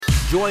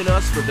Join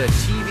us for the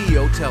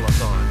TVO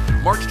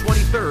Telethon, March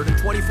 23rd and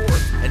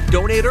 24th, and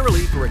donate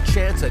early for a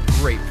chance at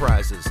great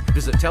prizes.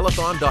 Visit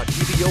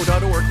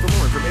telethon.tvo.org for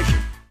more information.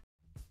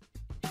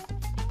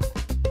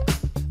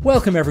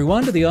 Welcome,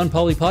 everyone, to the On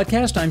Poly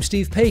podcast. I'm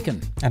Steve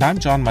Paikin. And I'm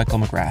John Michael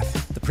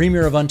McGrath. The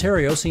Premier of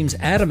Ontario seems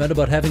adamant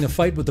about having a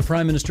fight with the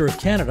Prime Minister of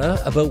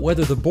Canada about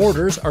whether the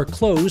borders are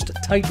closed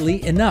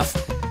tightly enough.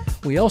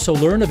 We also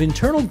learn of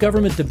internal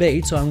government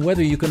debates on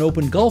whether you can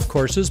open golf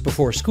courses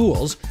before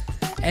schools,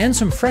 and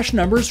some fresh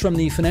numbers from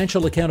the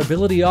Financial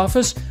Accountability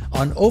Office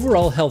on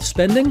overall health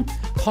spending,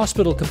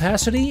 hospital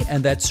capacity,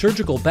 and that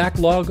surgical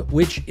backlog,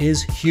 which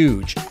is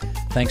huge,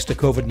 thanks to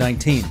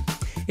COVID-19.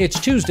 It's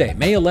Tuesday,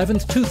 May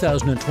 11th,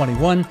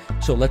 2021,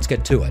 so let's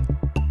get to it.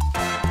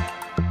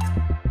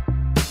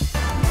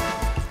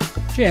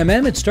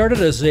 JMM, it started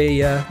as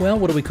a,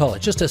 what do we call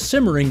it? Just a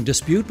simmering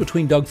dispute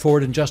between Doug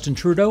Ford and Justin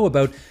Trudeau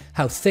about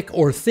how thick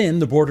or thin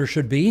the border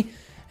should be.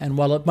 And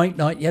while it might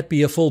not yet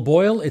be a full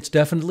boil, it's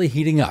definitely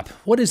heating up.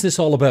 What is this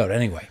all about,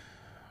 anyway?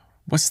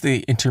 What's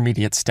the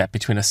intermediate step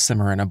between a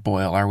simmer and a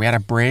boil? Are we at a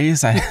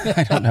braise? I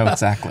don't know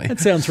exactly. That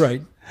sounds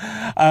right.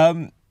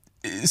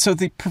 So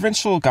the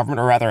provincial government,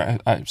 or rather,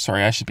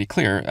 I should be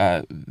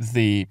clear,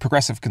 the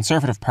Progressive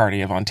Conservative Party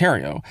of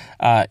Ontario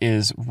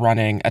is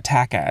running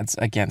attack ads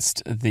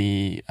against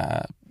the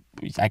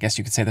I guess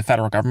you could say the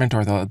federal government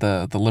or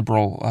the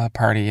Liberal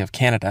Party of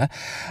Canada.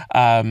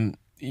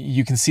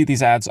 You can see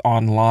these ads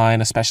online,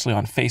 especially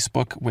on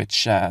Facebook,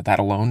 which that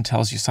alone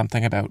tells you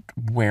something about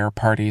where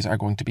parties are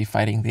going to be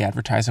fighting the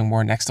advertising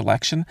war next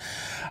election.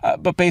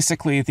 But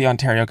basically, the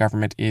Ontario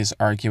government is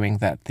arguing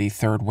that the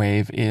third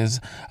wave is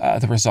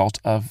the result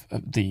of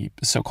the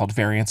so-called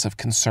variants of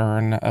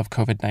concern of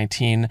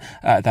COVID-19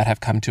 that have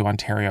come to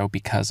Ontario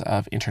because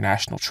of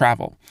international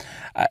travel.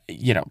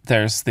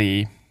 There's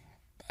the...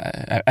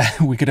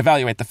 we could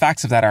evaluate the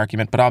facts of that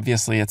argument, but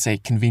obviously it's a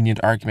convenient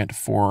argument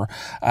for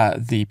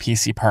the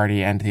PC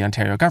party and the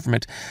Ontario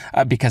government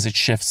because it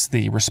shifts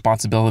the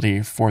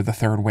responsibility for the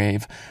third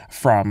wave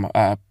from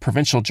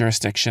provincial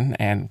jurisdiction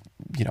and,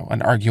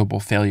 an arguable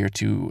failure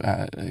to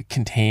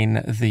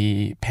contain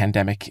the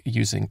pandemic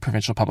using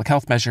provincial public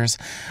health measures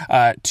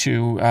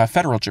to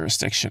federal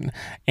jurisdiction.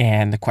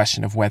 And the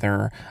question of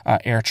whether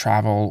air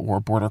travel or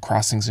border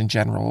crossings in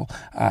general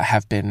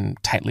have been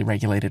tightly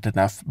regulated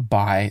enough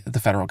by the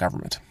federal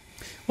government.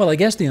 Well, I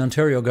guess the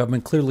Ontario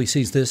government clearly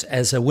sees this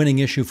as a winning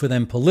issue for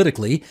them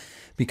politically,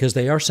 because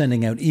they are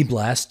sending out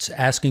e-blasts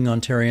asking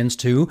Ontarians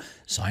to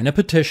sign a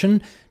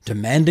petition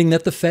demanding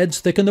that the feds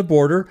thicken the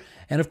border,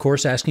 and of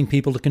course asking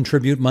people to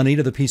contribute money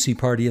to the PC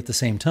party at the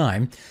same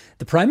time.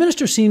 The Prime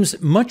Minister seems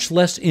much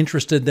less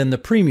interested than the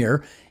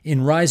Premier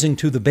in rising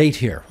to the bait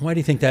here. Why do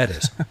you think that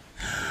is?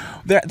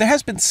 There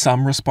has been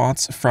some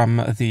response from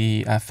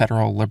the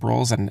federal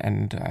Liberals,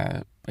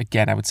 and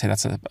again, I would say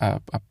that's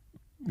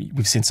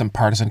we've seen some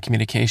partisan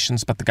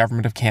communications, but the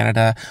Government of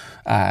Canada,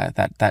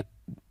 that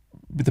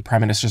the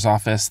Prime Minister's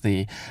office,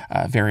 the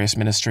various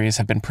ministries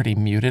have been pretty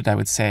muted, I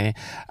would say.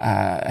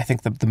 I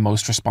think the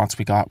most response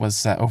we got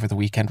was over the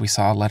weekend. We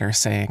saw a letter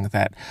saying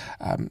that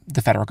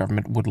the federal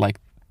government would like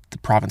the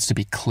province to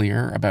be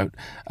clear about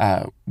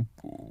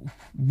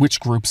which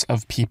groups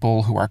of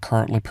people who are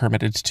currently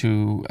permitted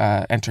to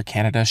enter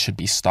Canada should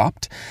be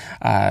stopped.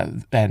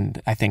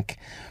 And I think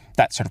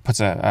that sort of puts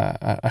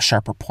a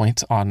sharper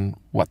point on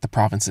what the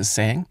province is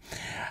saying.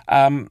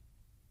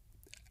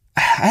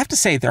 I have to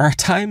say, there are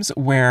times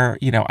where,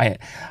 you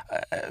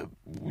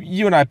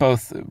and I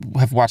both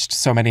have watched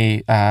so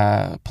many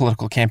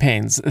political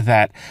campaigns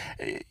that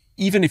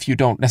even if you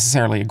don't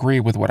necessarily agree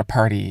with what a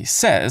party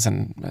says,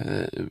 and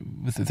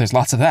there's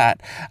lots of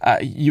that,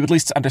 you at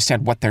least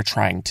understand what they're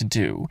trying to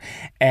do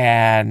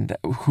and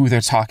who they're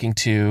talking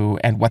to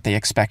and what they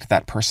expect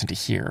that person to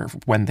hear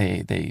when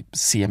they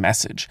see a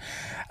message.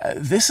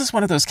 This is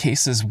one of those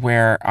cases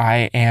where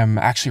I am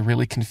actually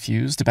really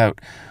confused about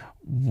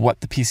what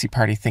the PC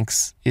party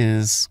thinks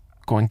is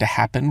going to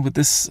happen with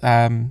this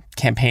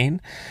campaign.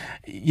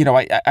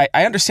 I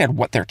understand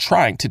what they're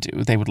trying to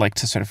do. They would like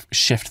to sort of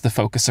shift the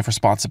focus of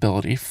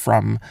responsibility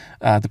from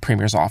the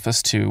Premier's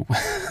office to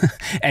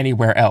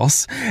anywhere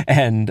else,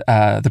 and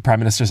the Prime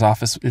Minister's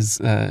office is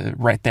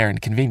right there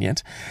and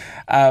convenient.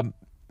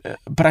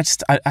 But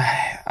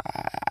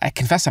I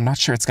confess I'm not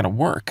sure it's going to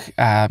work.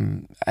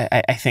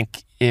 I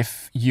think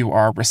if you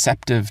are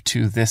receptive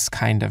to this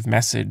kind of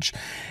message,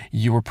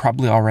 you were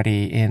probably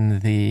already in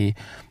the,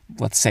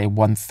 let's say,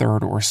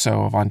 1/3 or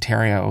so of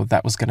Ontario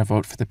that was going to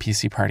vote for the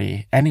PC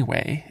party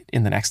anyway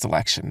in the next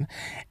election.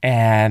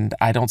 And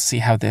I don't see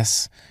how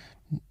this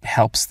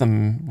helps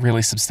them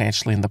really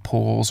substantially in the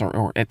polls,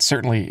 or it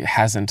certainly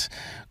hasn't,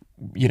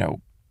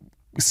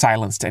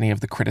 silenced any of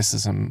the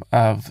criticism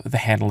of the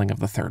handling of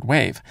the third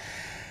wave.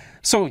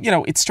 So,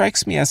 it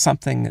strikes me as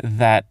something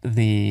that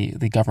the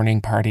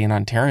governing party in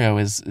Ontario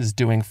is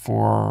doing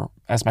for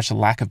as much a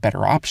lack of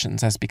better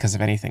options as because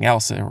of anything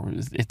else.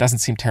 It doesn't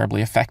seem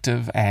terribly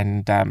effective,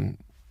 and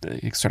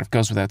it sort of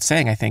goes without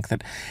saying, I think,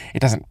 that it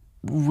doesn't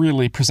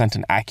really present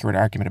an accurate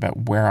argument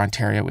about where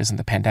Ontario is in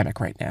the pandemic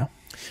right now.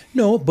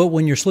 No, but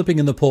when you're slipping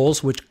in the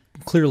polls, which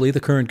clearly the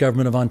current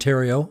government of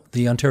Ontario,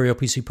 the Ontario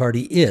PC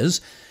Party,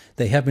 is.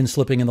 They have been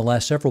slipping in the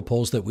last several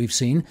polls that we've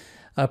seen.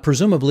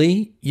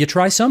 Presumably, you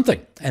try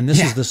something, and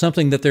this is the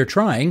something that they're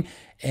trying.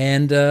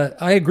 And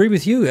I agree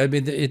with you. I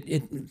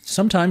mean,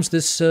 sometimes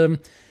it's a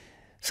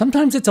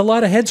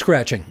lot of head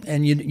scratching,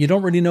 and you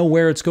don't really know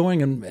where it's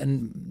going,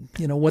 and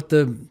you know what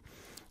the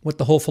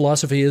whole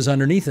philosophy is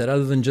underneath it,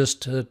 other than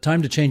just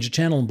time to change the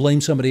channel and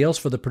blame somebody else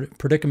for the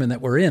predicament that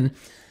we're in.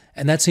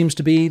 And that seems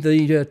to be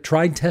the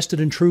tried, tested,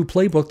 and true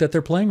playbook that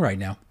they're playing right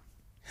now.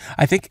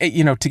 I think,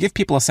 to give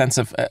people a sense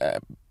of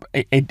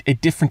a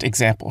different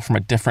example from a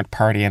different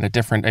party and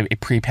a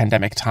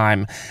pre-pandemic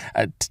time,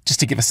 just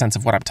to give a sense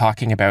of what I'm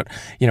talking about,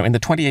 in the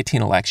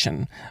 2018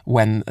 election,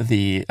 when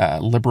the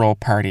Liberal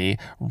Party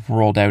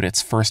rolled out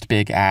its first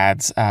big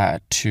ads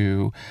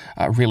to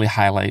really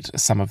highlight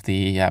some of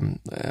the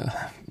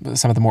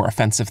more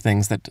offensive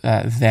things that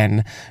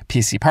then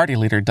PC Party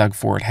leader Doug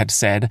Ford had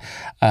said,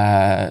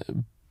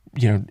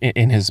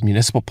 in his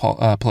municipal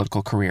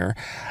political career,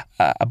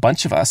 a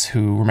bunch of us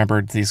who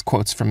remembered these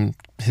quotes from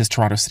his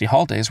Toronto City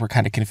Hall days were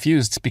kind of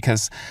confused,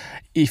 because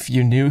if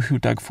you knew who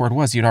Doug Ford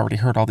was, you'd already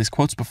heard all these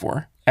quotes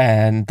before.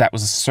 And that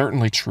was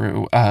certainly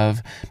true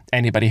of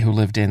anybody who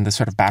lived in the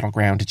sort of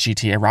battleground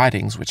GTA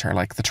ridings, which are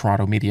like the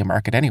Toronto media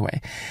market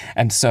anyway.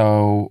 And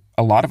so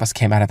a lot of us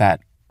came out of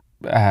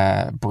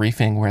that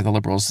briefing where the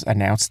Liberals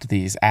announced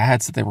these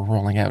ads that they were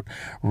rolling out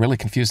really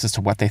confused as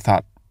to what they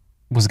thought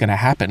was going to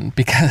happen,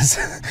 because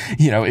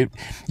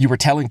you were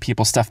telling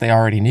people stuff they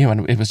already knew,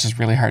 and it was just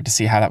really hard to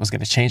see how that was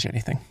going to change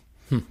anything.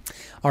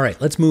 All right,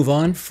 let's move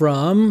on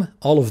from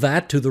all of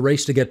that to the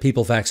race to get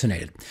people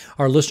vaccinated.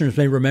 Our listeners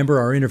may remember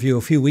our interview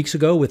a few weeks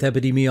ago with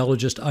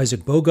epidemiologist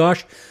Isaac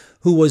Bogosh,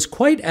 who was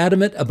quite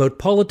adamant about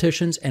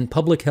politicians and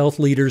public health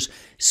leaders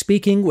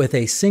speaking with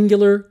a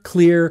singular,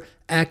 clear,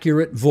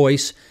 accurate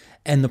voice,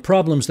 and the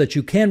problems that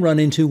you can run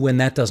into when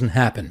that doesn't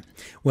happen.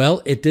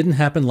 Well, it didn't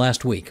happen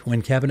last week,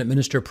 when Cabinet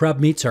Minister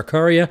Prabmeet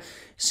Sarkaria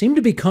seemed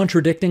to be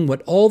contradicting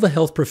what all the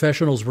health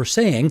professionals were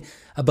saying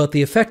about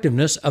the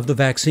effectiveness of the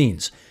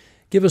vaccines.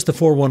 Give us the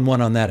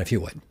 411 on that, if you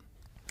would.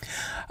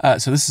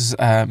 So this is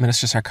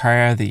Minister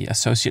Sarkaria, the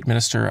Associate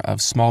Minister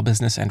of Small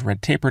Business and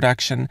Red Tape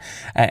Reduction,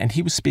 and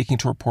he was speaking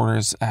to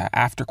reporters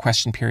after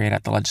question period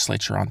at the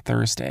legislature on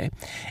Thursday,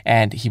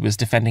 and he was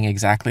defending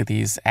exactly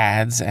these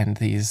ads and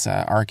these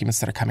arguments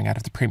that are coming out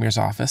of the Premier's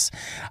office,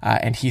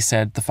 and he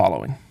said the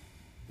following.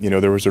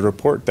 There was a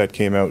report that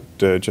came out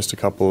just a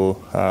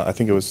couple, I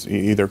think it was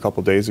either a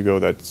couple days ago,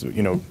 that's,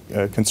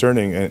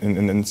 concerning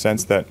in the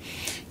sense that,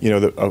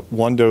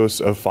 one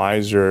dose of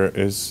Pfizer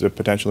is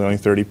potentially only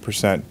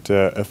 30%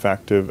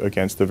 effective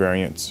against the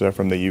variants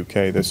from the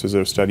UK. This is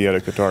a study out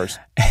of Qatar.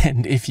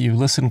 And if you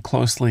listen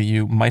closely,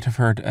 you might have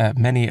heard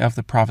many of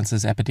the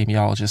province's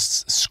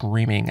epidemiologists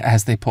screaming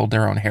as they pulled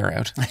their own hair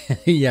out.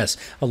 Yes,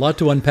 a lot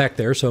to unpack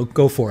there, so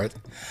go for it.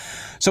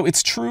 So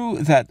it's true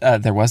that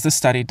there was this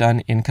study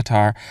done in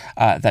Qatar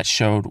that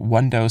showed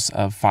one dose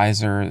of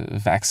Pfizer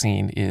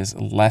vaccine is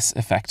less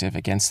effective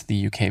against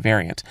the UK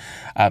variant.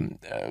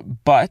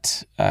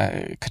 But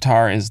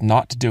Qatar is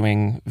not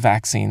doing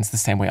vaccines the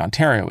same way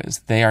Ontario is.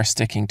 They are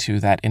sticking to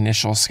that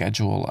initial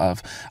schedule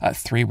of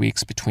 3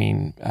 weeks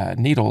between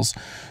needles.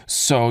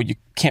 So you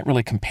can't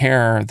really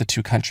compare the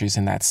two countries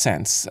in that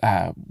sense.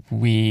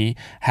 We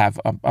have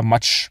a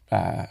much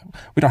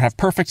we don't have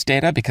perfect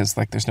data, because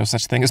there's no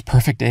such thing as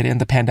perfect data in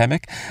the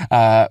pandemic,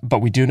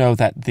 but we do know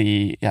that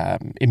the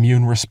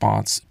immune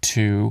response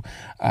to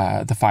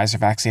the Pfizer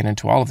vaccine and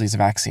to all of these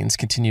vaccines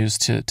continues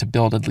to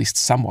build at least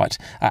somewhat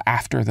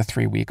after the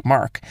 3-week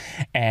mark.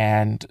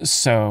 And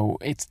so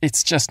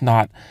it's just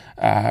not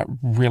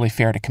really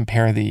fair to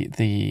compare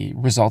the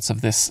results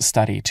of this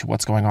study to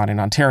what's going on in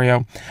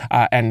Ontario.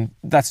 And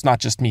that's not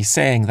just me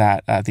saying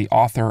that. The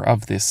author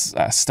of this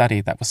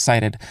study that was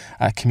cited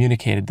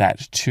communicated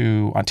that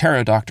to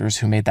Ontario doctors,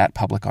 who made that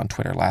public on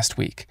Twitter last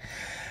week.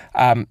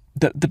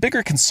 The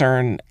bigger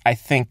concern, I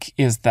think,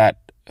 is that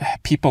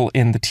people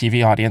in the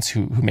TV audience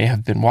who may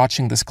have been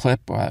watching this clip,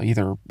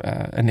 either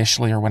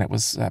initially or when it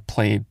was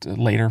played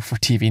later for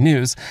TV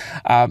news,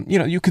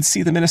 you could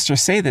see the minister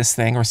say this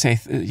thing or say,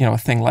 a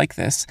thing like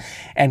this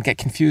and get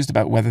confused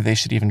about whether they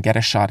should even get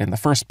a shot in the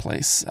first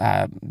place.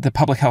 The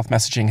public health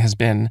messaging has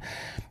been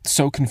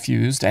so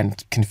confused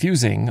and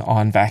confusing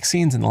on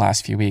vaccines in the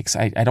last few weeks.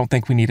 I don't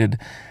think we needed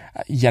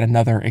yet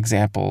another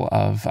example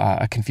of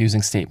a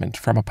confusing statement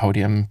from a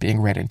podium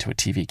being read into a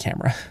TV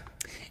camera.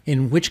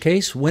 In which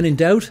case, when in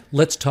doubt,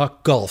 let's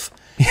talk golf.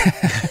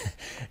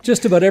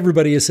 Just about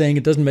everybody is saying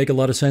it doesn't make a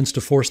lot of sense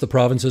to force the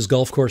province's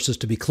golf courses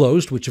to be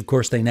closed, which of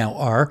course they now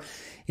are.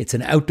 It's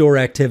an outdoor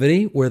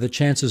activity where the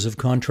chances of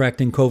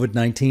contracting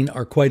COVID-19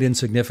 are quite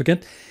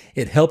insignificant.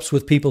 It helps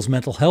with people's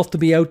mental health to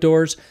be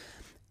outdoors.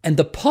 And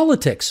the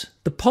politics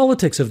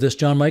of this,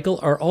 John Michael,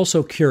 are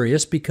also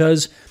curious,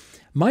 because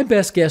my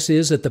best guess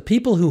is that the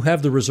people who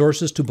have the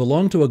resources to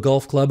belong to a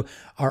golf club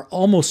are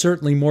almost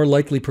certainly more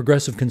likely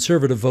progressive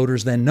conservative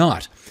voters than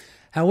not.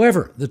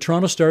 However, the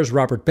Toronto Star's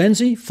Robert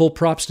Benzie, full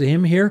props to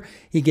him here,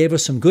 he gave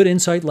us some good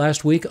insight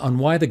last week on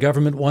why the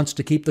government wants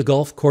to keep the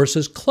golf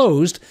courses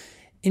closed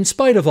in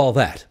spite of all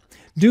that.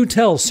 Do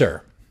tell,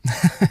 sir.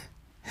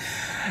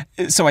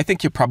 So I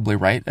think you're probably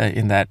right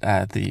in that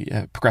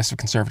the Progressive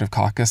Conservative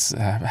Caucus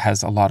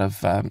has a lot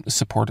of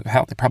support.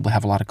 Hell, they probably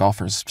have a lot of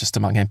golfers just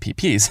among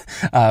MPPs,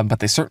 but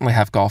they certainly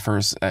have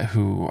golfers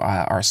who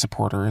are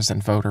supporters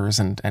and voters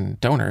and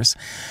donors.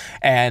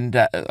 And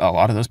a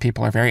lot of those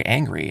people are very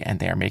angry, and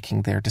they are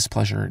making their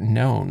displeasure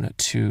known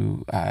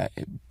to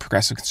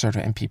Progressive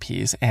Conservative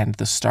MPPs. And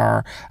the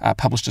Star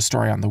published a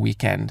story on the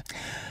weekend.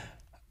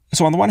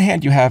 So on the one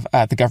hand, you have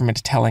the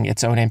government telling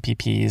its own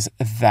MPPs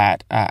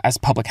that as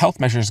public health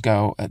measures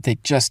go, they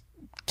just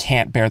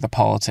can't bear the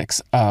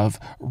politics of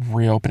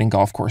reopening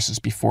golf courses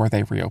before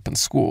they reopen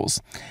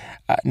schools.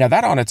 Now,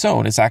 that on its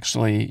own is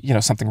actually,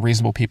 something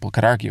reasonable people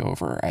could argue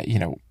over.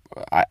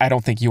 I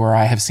don't think you or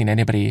I have seen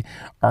anybody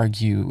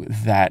argue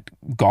that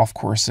golf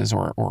courses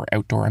or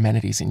outdoor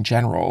amenities in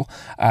general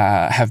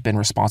have been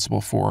responsible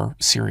for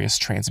serious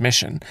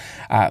transmission.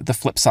 The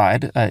flip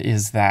side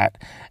is that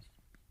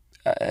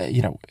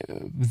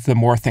the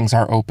more things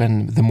are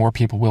open, the more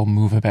people will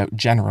move about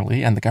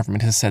generally, and the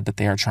government has said that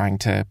they are trying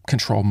to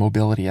control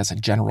mobility as a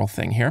general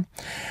thing here.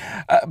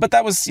 But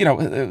that was,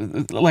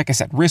 like I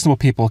said, reasonable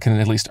people can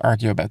at least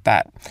argue about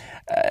that.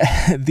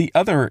 The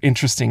other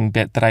interesting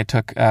bit that I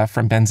took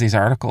from Benzie's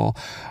article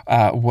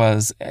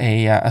was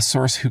a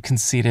source who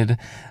conceded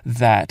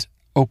that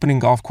opening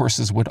golf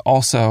courses would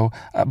also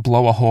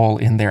blow a hole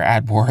in their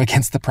ad war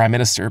against the Prime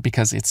Minister,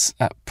 because it's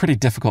pretty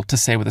difficult to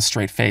say with a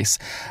straight face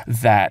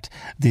that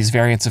these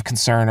variants of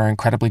concern are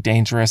incredibly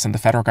dangerous and the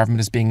federal government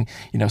is being,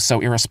 so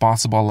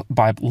irresponsible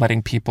by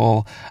letting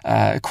people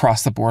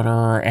cross the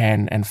border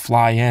and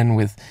fly in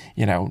with,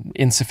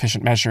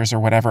 insufficient measures or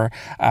whatever.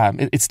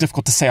 It's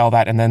difficult to say all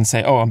that and then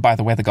say, oh, and by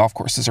the way, the golf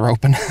courses are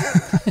open.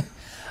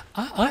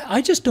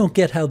 I just don't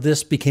get how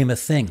this became a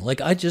thing.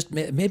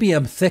 Maybe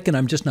I'm thick and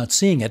I'm just not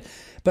seeing it,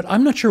 but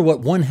I'm not sure what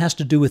one has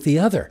to do with the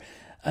other.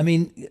 I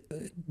mean,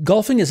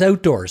 golfing is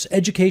outdoors.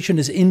 Education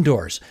is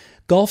indoors.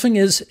 Golfing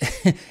is,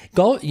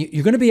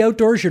 you're going to be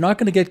outdoors. You're not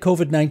going to get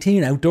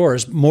COVID-19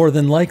 outdoors, more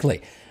than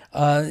likely.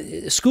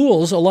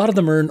 Schools, a lot of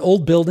them are in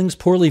old buildings,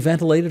 poorly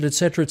ventilated, et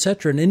cetera,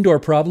 an indoor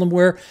problem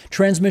where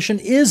transmission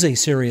is a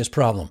serious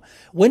problem.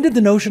 When did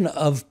the notion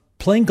of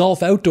playing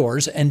golf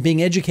outdoors and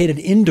being educated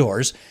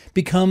indoors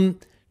become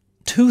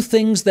two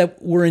things that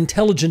were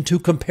intelligent to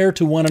compare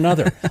to one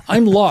another?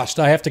 I'm lost,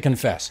 I have to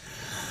confess.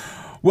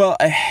 Well,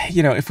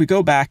 if we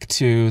go back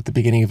to the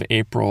beginning of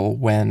April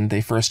when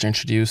they first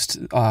introduced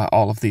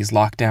all of these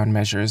lockdown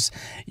measures,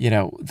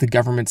 the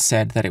government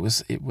said that it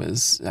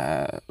was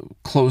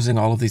closing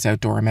all of these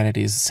outdoor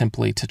amenities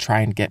simply to try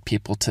and get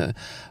people to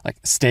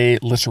stay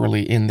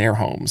literally in their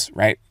homes,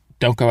 right?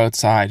 Don't go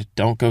outside,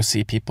 don't go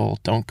see people,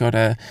 don't go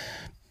to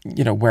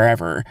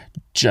wherever,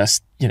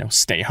 just,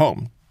 stay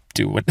home.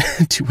 Do what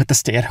the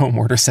stay-at-home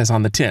order says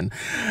on the tin.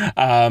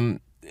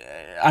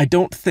 I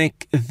don't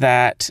think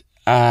that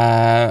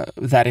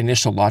that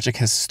initial logic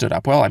has stood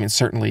up well. I mean,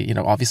 certainly,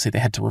 obviously they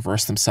had to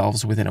reverse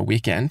themselves within a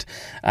weekend.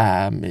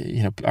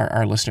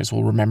 Our listeners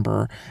will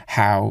remember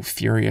how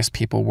furious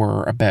people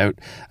were about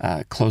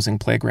closing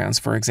playgrounds,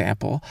 for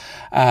example.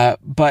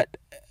 But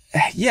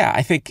yeah,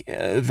 I think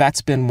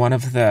that's been one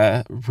of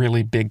the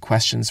really big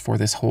questions for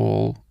this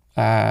whole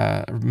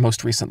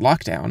most recent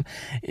lockdown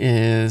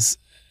is,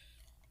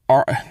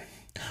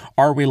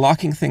 are we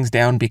locking things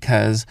down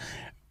because,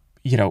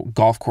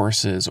 golf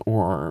courses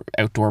or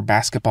outdoor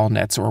basketball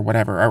nets or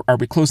whatever, are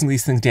we closing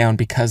these things down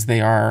because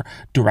they are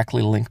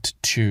directly linked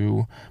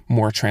to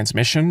more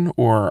transmission,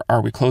 or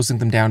are we closing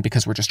them down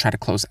because we're just trying to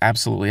close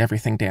absolutely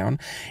everything down?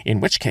 In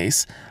which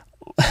case,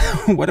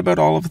 what about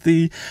all of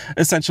the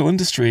essential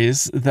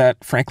industries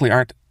that frankly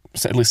aren't,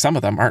 at least some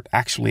of them aren't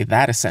actually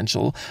that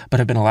essential, but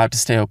have been allowed to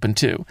stay open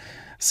too?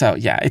 So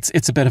yeah,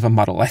 it's a bit of a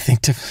muddle, I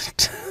think,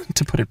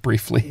 to put it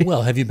briefly.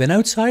 Well, have you been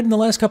outside in the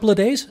last couple of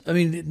days? I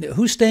mean,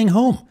 who's staying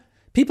home?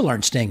 People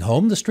aren't staying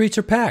home. The streets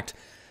are packed.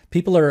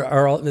 People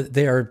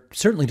are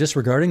certainly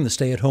disregarding the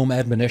stay-at-home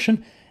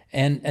admonition.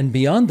 And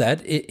beyond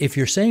that, if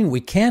you're saying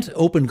we can't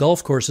open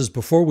golf courses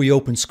before we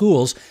open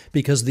schools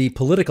because the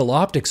political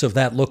optics of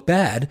that look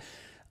bad,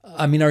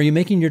 I mean, are you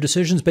making your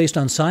decisions based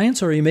on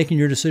science, or are you making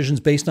your decisions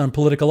based on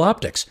political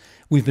optics?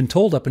 We've been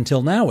told up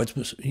until now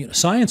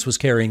science was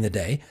carrying the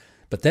day,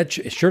 but that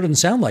sure doesn't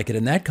sound like it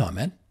in that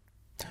comment.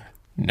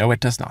 No, it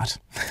does not.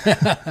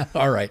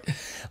 All right.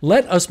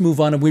 Let us move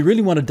on. And we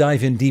really want to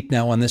dive in deep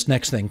now on this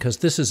next thing, because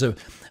this is,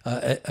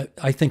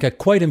 I think, a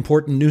quite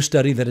important new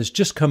study that has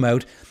just come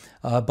out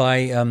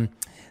by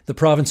the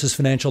province's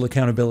Financial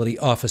Accountability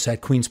Office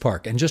at Queen's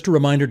Park. And just a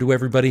reminder to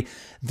everybody,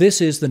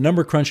 this is the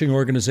number crunching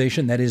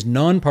organization that is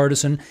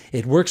nonpartisan.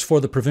 It works for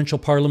the provincial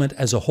parliament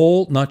as a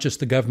whole, not just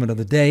the government of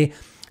the day.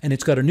 And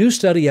it's got a new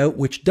study out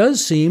which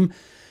does seem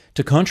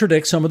to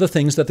contradict some of the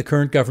things that the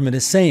current government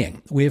is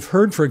saying. We have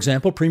heard, for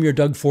example, Premier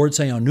Doug Ford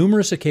say on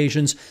numerous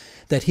occasions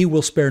that he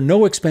will spare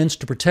no expense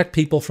to protect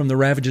people from the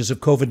ravages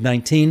of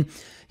COVID-19.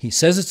 He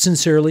says it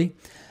sincerely.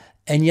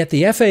 And yet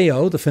the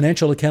FAO, the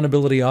Financial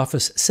Accountability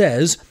Office,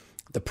 says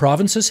the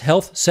province's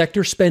health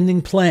sector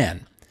spending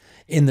plan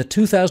in the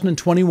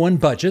 2021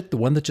 budget, the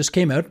one that just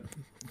came out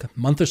a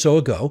month or so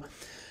ago,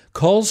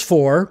 calls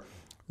for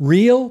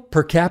real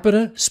per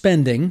capita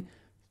spending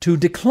to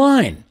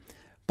decline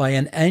by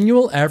an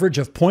annual average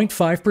of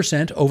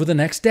 0.5% over the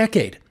next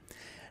decade.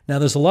 Now,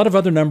 there's a lot of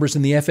other numbers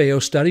in the FAO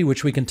study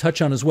which we can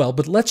touch on as well,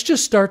 but let's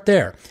just start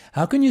there.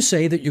 How can you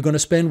say that you're going to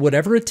spend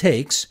whatever it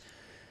takes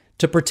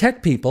to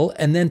protect people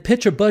and then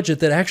pitch a budget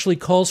that actually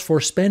calls for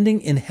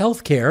spending in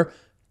healthcare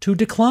to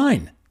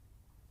decline?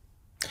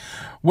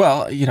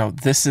 Well,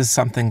 this is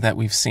something that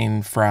we've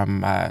seen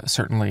from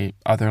certainly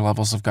other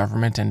levels of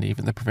government and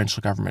even the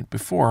provincial government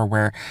before,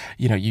 where,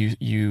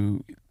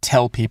 you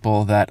tell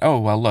people that, oh,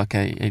 well, look,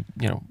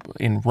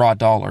 in raw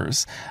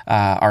dollars,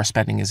 our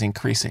spending is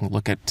increasing.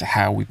 Look at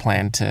how we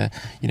plan to,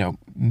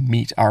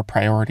 meet our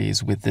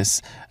priorities with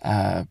this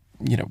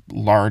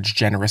large,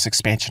 generous,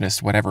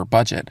 expansionist, whatever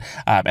budget.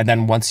 And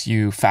then once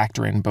you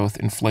factor in both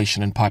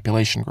inflation and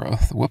population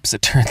growth,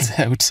 it turns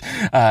out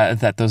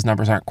that those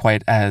numbers aren't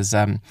quite as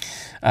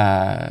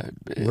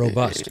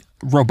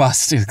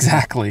robust,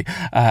 exactly,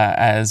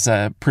 as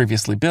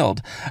previously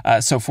billed.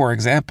 So, for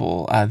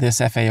example, this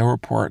FAO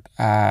report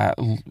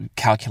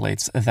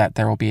calculates that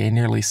there will be a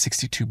nearly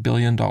 $62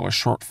 billion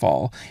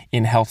shortfall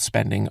in health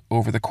spending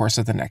over the course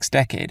of the next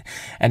decade.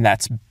 And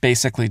that's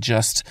basically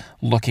just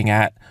looking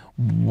at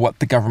what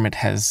the government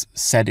has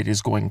said it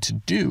is going to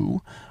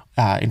do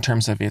in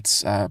terms of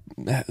its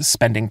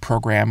spending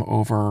program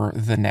over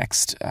the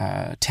next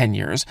 10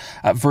 years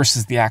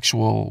versus the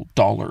actual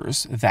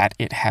dollars that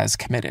it has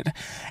committed.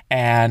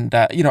 And,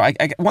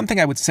 one thing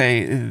I would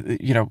say,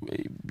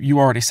 you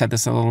already said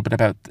this a little bit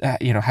about,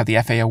 how the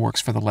FAO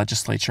works for the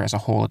legislature as a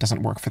whole. It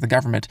doesn't work for the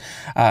government.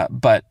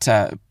 But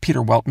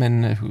Peter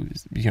Weltman,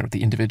 who's,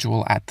 the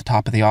individual at the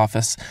top of the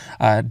office,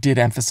 did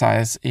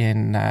emphasize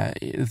in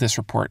this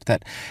report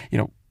that,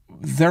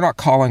 they're not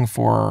calling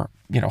for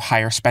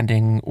higher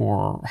spending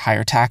or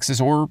higher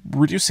taxes or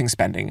reducing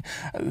spending.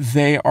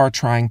 They are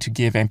trying to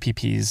give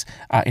MPPs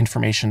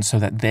information so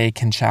that they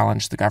can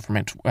challenge the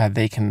government.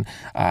 They can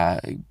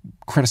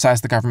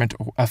criticize the government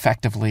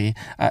effectively.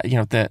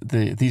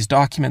 These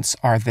documents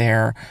are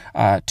there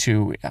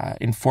to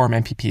inform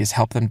MPPs,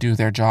 help them do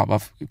their job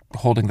of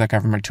holding the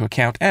government to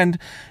account, and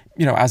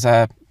as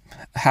a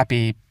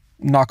happy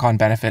knock-on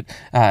benefit,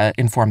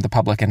 inform the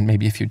public and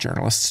maybe a few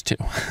journalists too.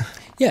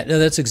 Yeah, no,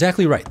 that's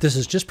exactly right. This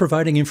is just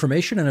providing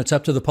information, and it's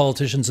up to the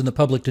politicians and the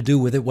public to do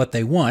with it what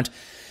they want.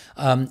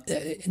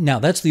 Now,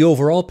 that's the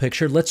overall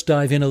picture. Let's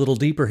dive in a little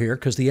deeper here,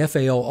 because the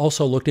FAO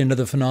also looked into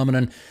the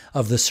phenomenon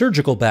of the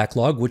surgical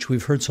backlog, which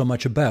we've heard so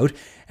much about.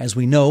 As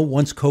we know,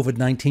 once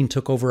COVID-19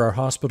 took over our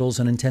hospitals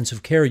and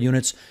intensive care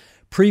units,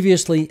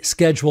 previously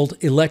scheduled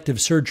elective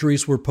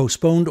surgeries were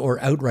postponed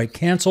or outright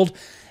canceled,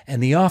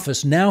 and the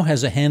office now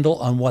has a handle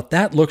on what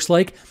that looks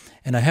like.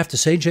 And I have to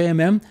say,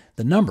 JMM,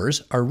 the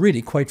numbers are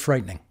really quite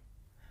frightening.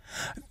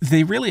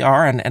 They really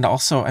are. And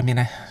also, I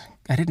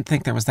didn't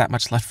think there was that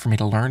much left for me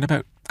to learn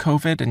about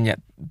COVID. And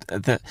yet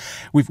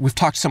we've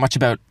talked so much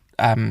about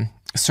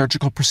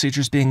surgical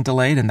procedures being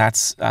delayed, and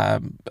that's a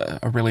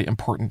really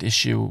important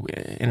issue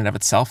in and of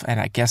itself. And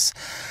I guess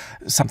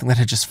something that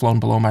had just flown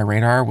below my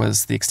radar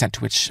was the extent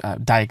to which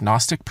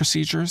diagnostic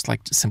procedures,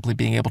 like simply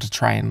being able to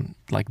try and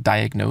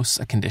diagnose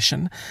a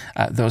condition,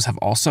 those have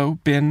also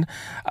been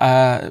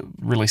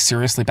really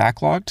seriously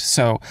backlogged.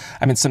 So,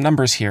 some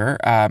numbers here.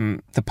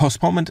 The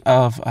postponement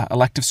of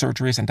elective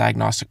surgeries and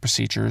diagnostic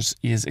procedures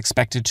is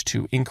expected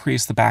to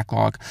increase the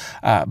backlog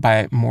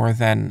by more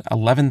than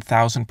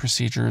 11,000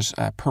 procedures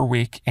per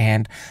week,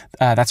 and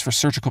that's for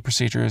surgical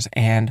procedures,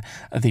 and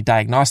the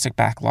diagnostic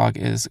backlog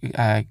is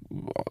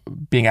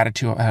being added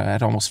to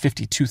at almost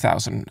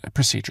 52,000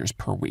 procedures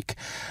per week.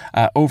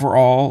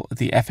 Overall,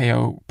 the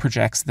FAO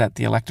projects that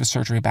the elective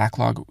surgery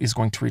backlog is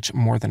going to reach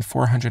more than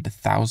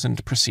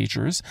 400,000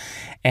 procedures,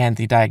 and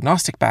the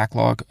diagnostic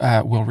backlog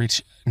will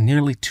reach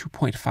nearly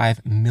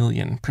 2.5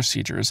 million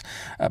procedures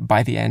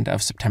by the end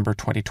of September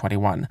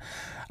 2021.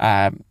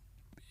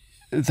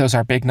 Those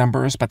are big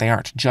numbers, but they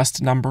aren't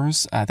just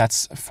numbers.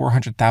 That's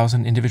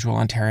 400,000 individual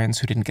Ontarians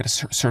who didn't get a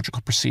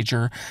surgical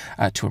procedure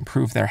to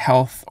improve their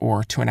health,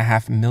 or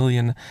 2.5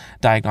 million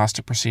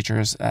diagnostic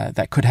procedures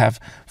that could have,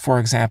 for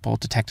example,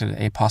 detected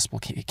a possible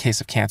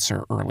case of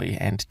cancer early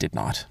and did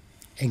not.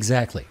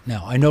 Exactly.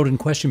 Now, I noted in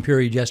question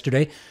period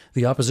yesterday,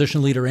 the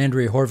opposition leader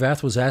Andrea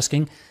Horwath was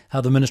asking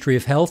how the Ministry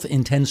of Health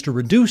intends to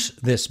reduce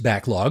this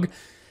backlog.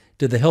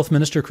 Did the Health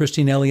Minister,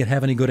 Christine Elliott,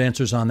 have any good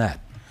answers on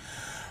that?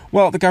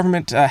 Well, the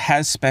government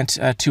has spent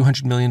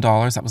 $200 million,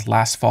 that was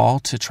last fall,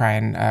 to try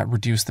and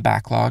reduce the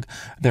backlog.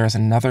 There is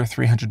another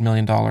 $300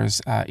 million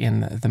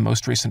in the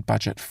most recent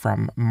budget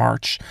from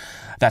March.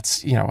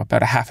 That's,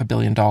 about $500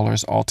 million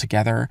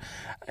altogether.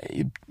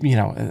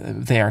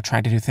 They are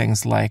trying to do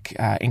things like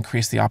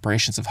increase the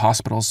operations of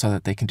hospitals so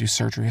that they can do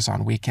surgeries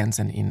on weekends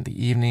and in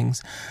the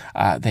evenings.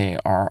 They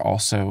are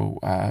also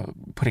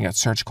putting out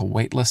surgical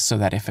wait lists so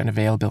that if an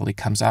availability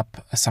comes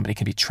up, somebody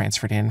can be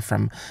transferred in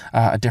from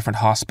a different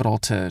hospital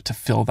to to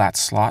fill that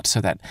slot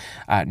so that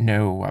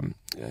no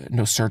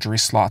surgery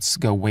slots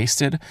go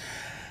wasted.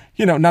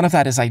 None of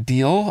that is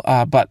ideal,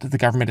 but the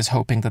government is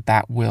hoping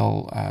that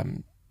will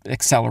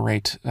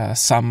accelerate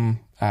some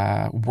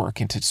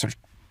work into sort of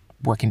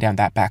working down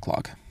that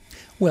backlog.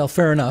 Well,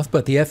 fair enough,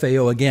 but the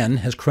FAO again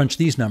has crunched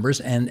these numbers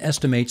and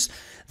estimates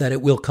that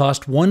it will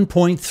cost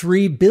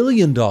 $1.3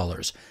 billion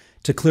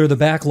to clear the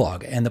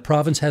backlog, and the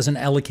province hasn't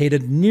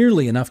allocated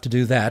nearly enough to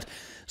do that,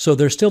 so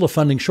there's still a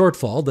funding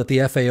shortfall that the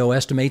FAO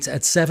estimates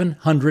at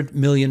 $700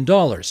 million.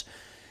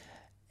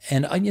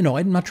 And,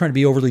 I'm not trying to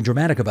be overly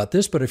dramatic about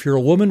this, but if you're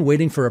a woman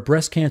waiting for a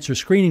breast cancer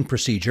screening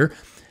procedure,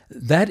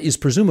 that is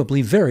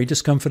presumably very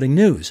discomforting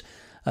news.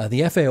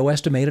 The FAO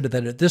estimated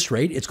that at this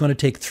rate, it's going to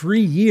take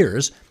 3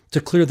 years to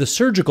clear the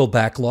surgical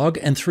backlog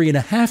and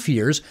 3.5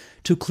 years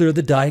to clear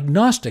the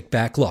diagnostic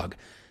backlog.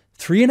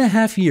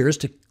 3.5 years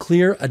to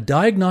clear a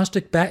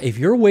diagnostic if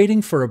you're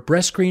waiting for a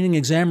breast screening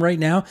exam right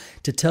now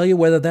to tell you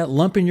whether that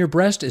lump in your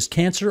breast is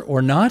cancer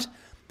or not,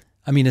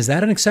 I mean, is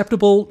that an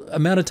acceptable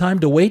amount of time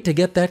to wait to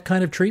get that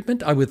kind of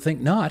treatment? I would think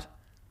not.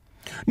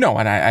 No,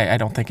 and I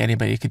don't think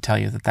anybody could tell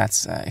you that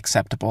that's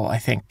acceptable. I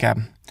think,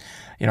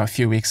 a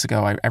few weeks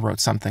ago, I wrote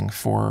something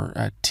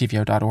for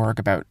TVO.org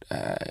about,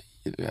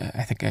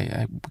 I think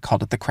I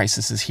called it "The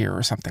Crisis is Here"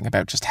 or something,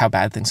 about just how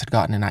bad things had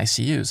gotten in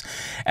ICUs.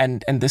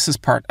 And this is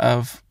part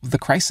of the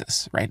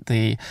crisis, right?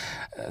 The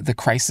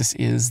crisis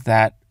is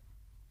that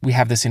we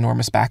have this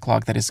enormous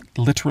backlog that is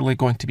literally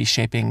going to be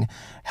shaping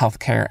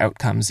healthcare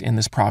outcomes in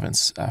this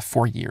province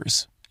for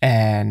years.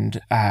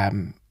 And,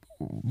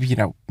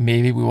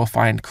 maybe we will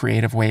find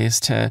creative ways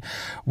to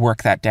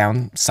work that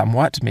down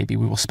somewhat. Maybe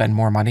we will spend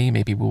more money.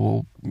 Maybe we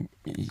will,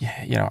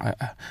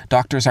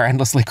 doctors are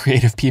endlessly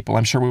creative people.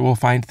 I'm sure we will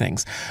find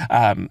things.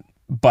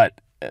 But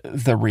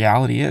the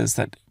reality is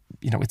that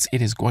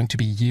it is going to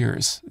be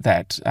years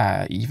that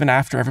even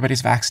after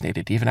everybody's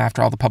vaccinated, even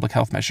after all the public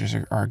health measures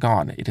are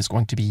gone, it is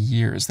going to be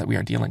years that we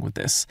are dealing with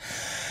this.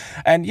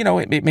 And,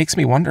 it makes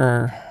me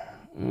wonder,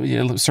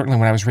 certainly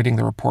when I was reading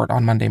the report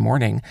on Monday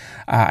morning,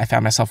 I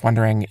found myself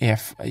wondering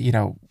if,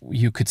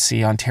 you could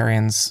see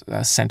Ontarians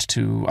sent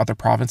to other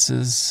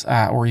provinces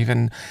or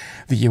even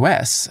the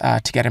U.S.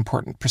 To get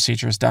important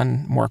procedures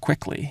done more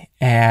quickly.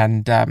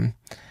 And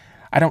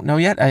I don't know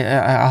yet.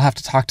 I'll have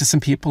to talk to some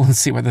people and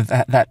see whether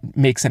that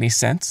makes any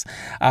sense.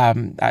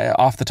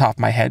 Off the top of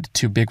my head,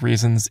 2 big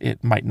reasons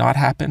it might not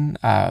happen.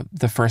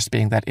 The first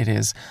being that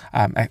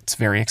it's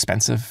very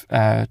expensive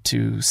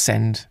to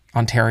send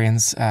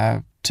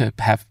Ontarians to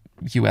have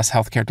U.S.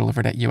 healthcare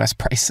delivered at U.S.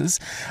 prices,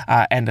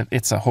 and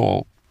it's a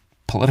whole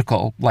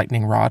political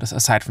lightning rod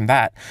aside from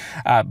that.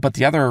 But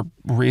the other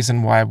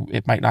reason why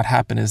it might not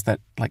happen is that,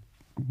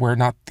 we're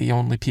not the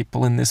only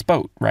people in this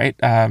boat, right?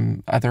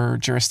 Other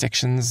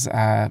jurisdictions,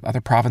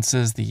 other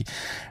provinces,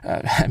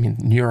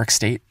 New York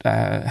State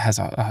has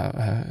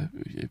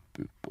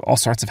all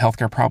sorts of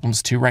healthcare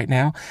problems too right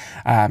now.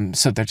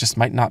 So there just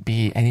might not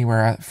be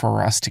anywhere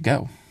for us to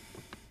go.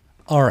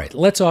 All right,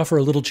 let's offer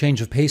a little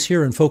change of pace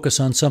here and focus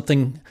on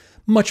something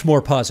much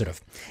more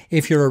positive.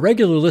 If you're a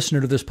regular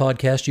listener to this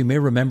podcast, you may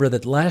remember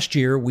that last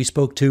year we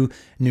spoke to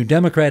New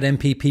Democrat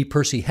MPP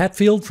Percy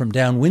Hatfield from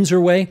down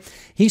Windsor Way.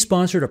 He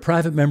sponsored a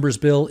private member's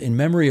bill in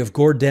memory of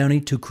Gord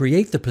Downie to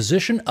create the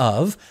position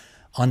of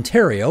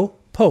Ontario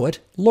Poet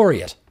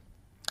Laureate.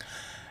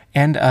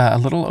 And a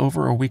little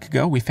over a week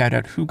ago, we found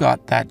out who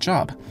got that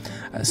job.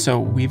 So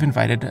we've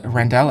invited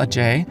Randell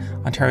Adjei,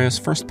 Ontario's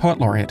first Poet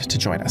Laureate, to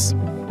join us.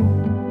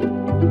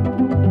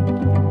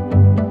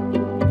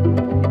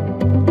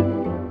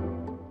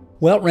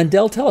 Well,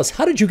 Randell, tell us,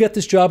 how did you get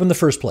this job in the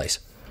first place?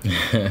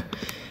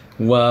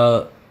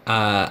 Well,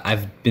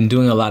 I've been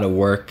doing a lot of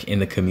work in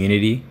the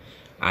community.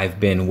 I've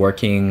been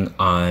working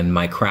on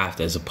my craft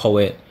as a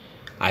poet.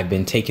 I've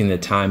been taking the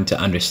time to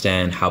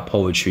understand how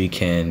poetry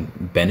can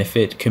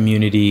benefit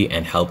community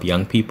and help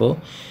young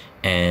people.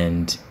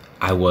 And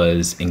I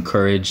was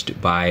encouraged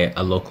by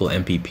a local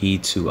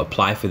MPP to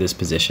apply for this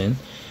position.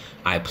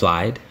 I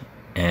applied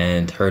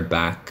and heard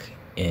back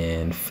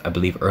in, I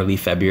believe, early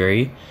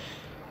February.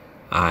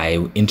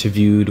 I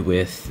interviewed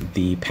with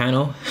the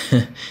panel,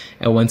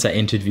 and once I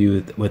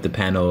interviewed with the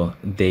panel,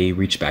 they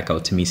reached back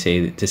out to me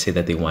to say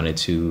that they wanted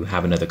to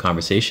have another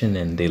conversation,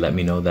 and they let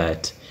me know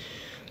that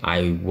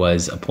I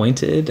was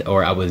appointed,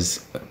 or I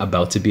was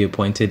about to be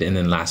appointed, and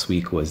then last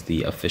week was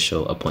the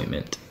official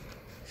appointment.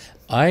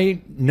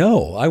 I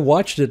know. I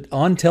watched it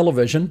on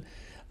television.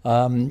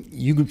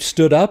 You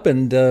stood up,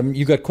 and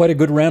you got quite a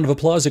good round of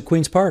applause at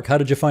Queen's Park. How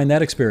did you find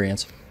that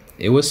experience?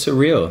 It was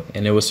surreal,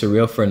 and it was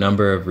surreal for a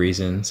number of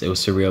reasons. It was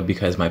surreal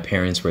because my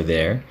parents were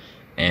there,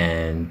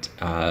 and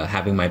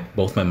having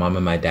both my mom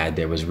and my dad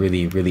there was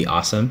really, really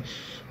awesome.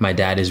 My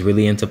dad is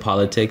really into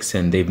politics,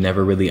 and they've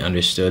never really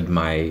understood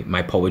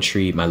my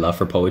poetry, my love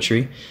for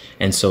poetry.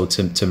 And so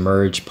to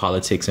merge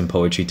politics and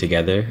poetry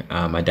together,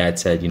 my dad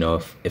said,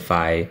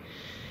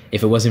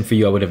 if it wasn't for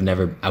you, I would have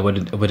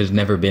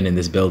never been in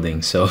this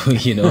building. So,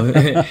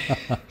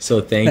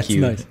 so thank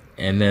you. Nice.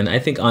 And then I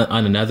think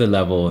on another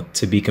level,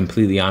 to be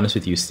completely honest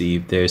with you,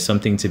 Steve, there's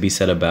something to be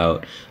said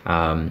about,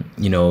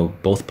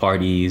 both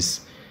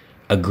parties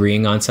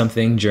agreeing on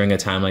something during a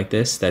time like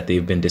this that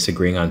they've been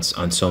disagreeing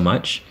on so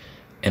much.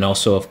 And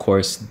also, of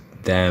course,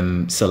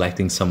 them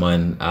selecting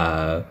someone,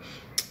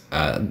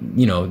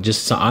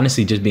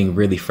 honestly, just being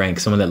really frank,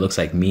 someone that looks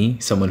like me,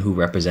 someone who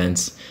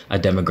represents a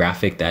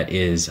demographic that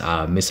is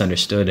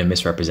misunderstood and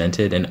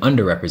misrepresented and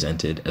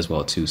underrepresented as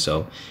well, too.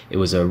 So it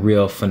was a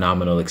real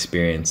phenomenal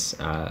experience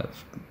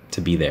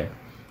to be there.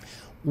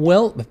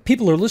 Well,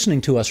 people are listening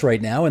to us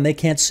right now and they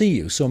can't see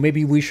you. So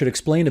maybe we should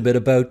explain a bit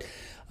about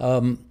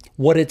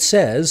what it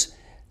says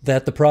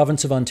that the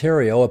province of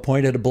Ontario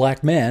appointed a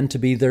black man to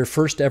be their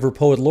first ever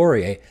poet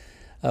laureate.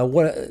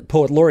 What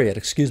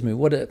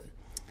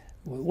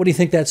do you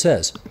think that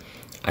says?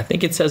 I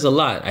think it says a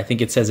lot. I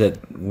think it says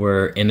that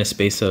we're in a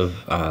space of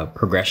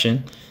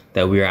progression,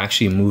 that we are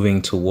actually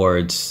moving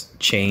towards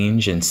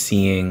change and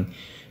seeing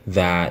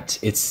that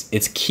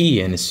it's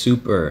key and it's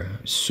super,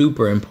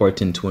 super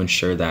important to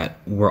ensure that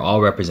we're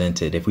all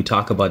represented. If we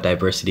talk about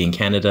diversity in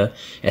Canada,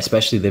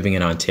 especially living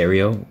in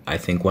Ontario, I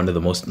think one of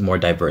the more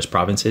diverse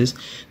provinces,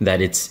 that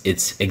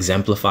it's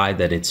exemplified,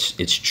 that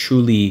it's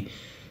truly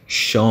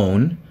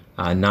shown,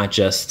 not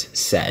just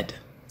said.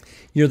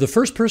 You're the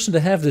first person to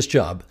have this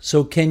job,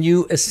 so can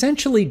you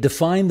essentially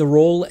define the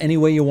role any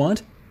way you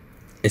want?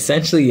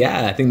 Essentially,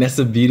 yeah. I think that's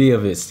the beauty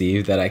of it,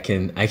 Steve, that I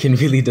can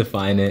really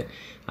define it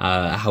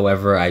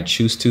however I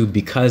choose to,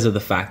 because of the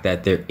fact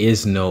that there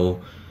is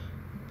no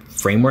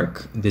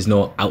framework, there's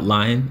no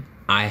outline.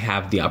 I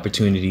have the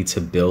opportunity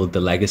to build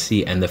the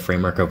legacy and the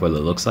framework of what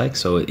it looks like.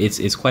 So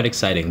it's quite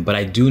exciting. But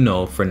I do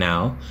know for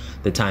now,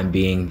 the time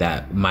being,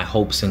 that my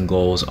hopes and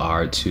goals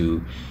are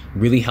to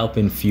really help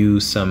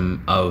infuse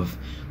some of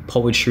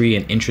poetry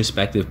and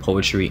introspective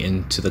poetry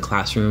into the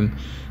classroom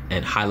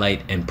and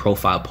highlight and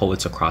profile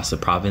poets across the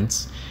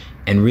province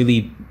and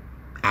really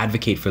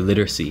advocate for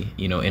literacy,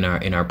 in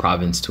our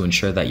province, to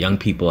ensure that young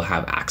people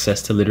have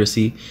access to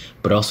literacy,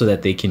 but also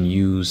that they can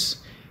use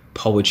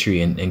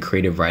poetry and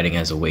creative writing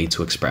as a way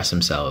to express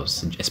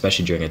themselves,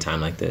 especially during a time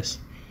like this.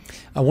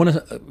 I want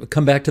to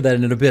come back to that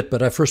in a bit,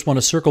 but I first want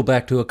to circle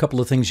back to a couple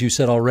of things you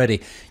said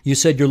already. You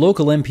said your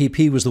local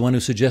MPP was the one who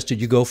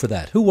suggested you go for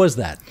that. Who was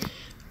that?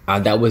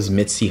 That was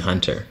Mitzi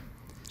Hunter.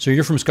 So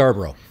you're from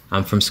Scarborough?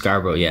 I'm from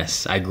Scarborough,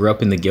 yes. I grew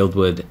up in the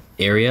Guildwood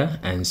area,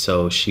 and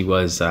so she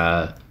was,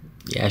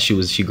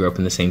 she grew up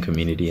in the same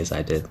community as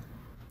I did.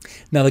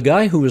 Now, the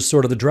guy who was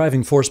sort of the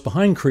driving force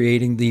behind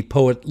creating the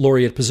poet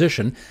laureate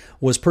position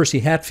was Percy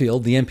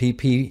Hatfield, the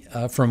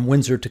MPP from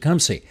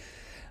Windsor-Tecumseh.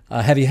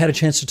 Have you had a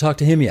chance to talk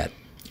to him yet?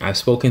 I've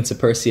spoken to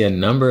Percy a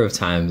number of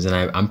times, and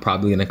I'm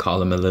probably going to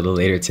call him a little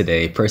later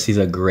today. Percy's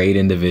a great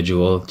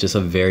individual, just a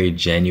very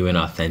genuine,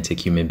 authentic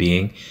human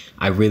being.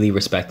 I really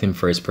respect him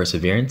for his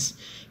perseverance.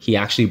 He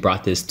actually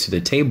brought this to the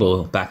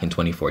table back in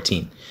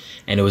 2014,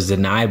 and it was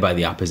denied by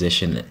the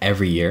opposition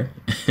every year.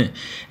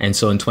 And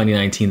so in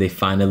 2019, they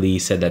finally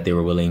said that they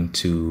were willing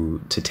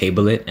to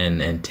table it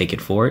and take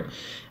it forward.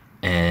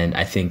 And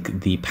I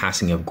think the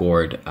passing of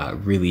Gord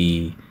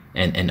really...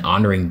 And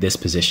honoring this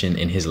position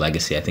in his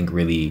legacy, I think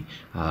really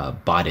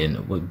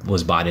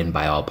was bought in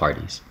by all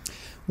parties.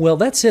 Well,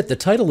 that's it. The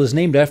title is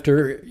named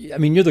after,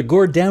 you're the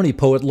Gord Downie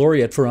Poet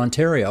Laureate for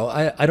Ontario.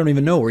 I don't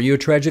even know. Were you a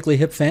Tragically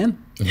Hip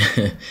fan?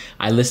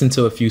 I listened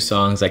to a few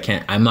songs.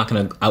 I'm not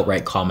going to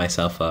outright call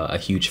myself a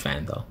huge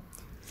fan, though.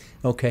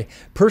 Okay.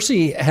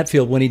 Percy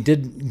Hatfield, when he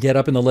did get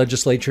up in the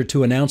legislature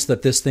to announce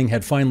that this thing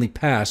had finally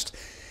passed,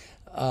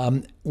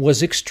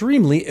 was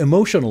extremely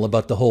emotional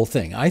about the whole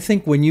thing. I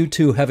think when you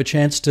two have a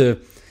chance to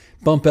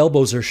bump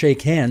elbows or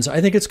shake hands, I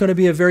think it's going to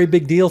be a very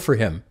big deal for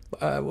him.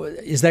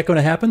 Is that going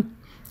to happen?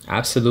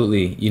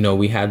 Absolutely.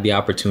 We had the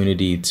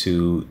opportunity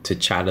to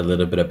chat a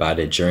little bit about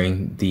it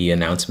during the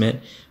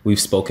announcement. We've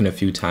spoken a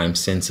few times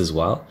since as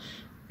well.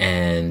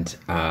 And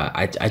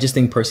I just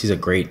think Percy's a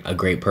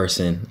great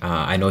person.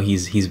 I know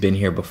he's been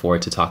here before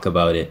to talk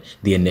about it,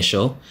 the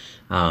initial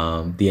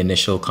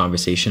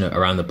conversation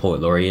around the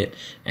Poet Laureate,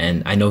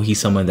 and I know he's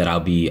someone that I'll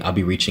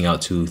be reaching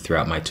out to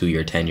throughout my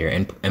 2-year tenure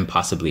and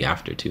possibly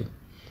after too.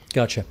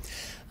 Gotcha.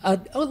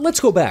 Let's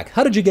go back.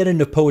 How did you get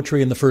into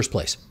poetry in the first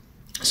place?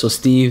 So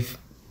Steve,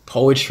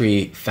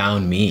 poetry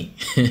found me,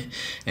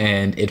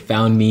 and it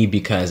found me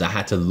because I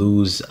had to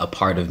lose a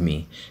part of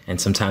me, and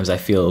sometimes I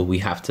feel we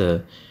have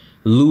to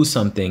lose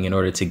something in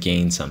order to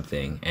gain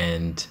something,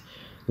 and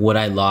what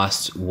I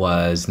lost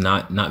was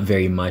not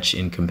very much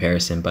in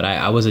comparison, but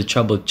I was a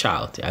troubled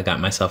child. I got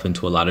myself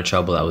into a lot of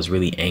trouble. I was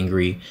really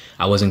angry.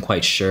 I wasn't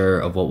quite sure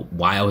of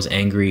why I was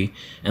angry.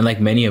 And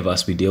like many of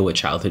us, we deal with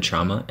childhood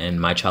trauma,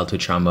 and my childhood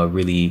trauma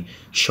really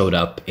showed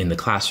up in the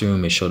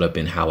classroom. It showed up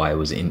in how I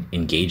was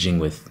engaging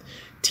with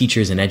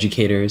teachers and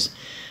educators.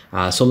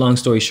 So long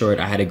story short,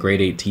 I had a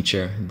grade 8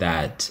 teacher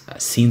that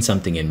seen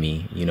something in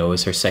me. It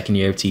was her second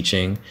year of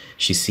teaching.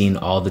 She's seen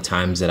all the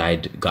times that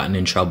I'd gotten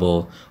in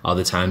trouble, all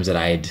the times that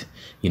I'd,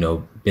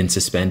 been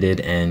suspended.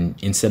 And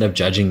instead of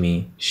judging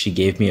me, she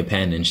gave me a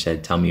pen and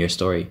said, "Tell me your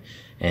story."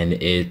 And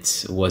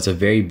it was a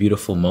very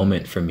beautiful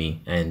moment for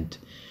me. And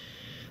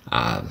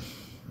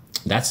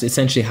That's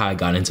essentially how I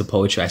got into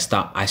poetry. I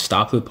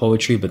stopped with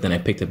poetry, but then I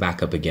picked it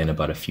back up again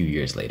about a few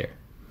years later.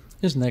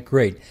 Isn't that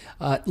great?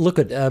 Look,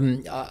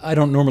 I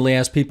don't normally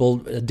ask people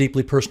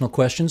deeply personal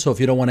questions, so if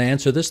you don't want to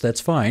answer this,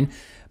 that's fine.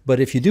 But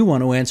if you do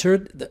want to answer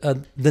it,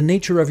 the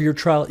nature of your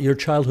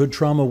childhood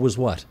trauma was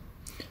what?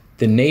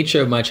 The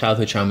nature of my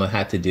childhood trauma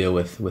had to deal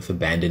with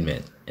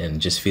abandonment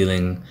and just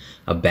feeling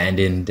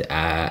abandoned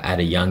at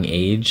a young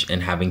age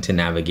and having to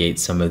navigate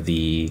some of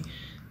the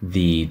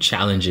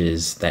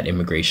challenges that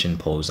immigration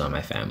posed on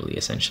my family,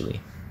 essentially.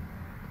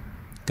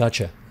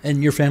 Gotcha.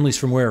 And your family's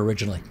from where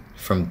originally?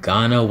 From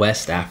Ghana,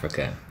 West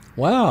Africa.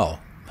 Wow.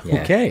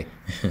 Yeah. Okay.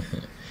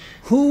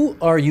 Who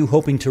are you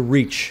hoping to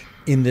reach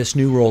in this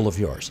new role of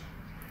yours?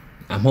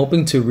 I'm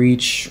hoping to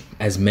reach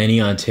as many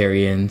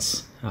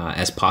Ontarians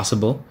as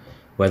possible,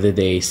 whether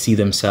they see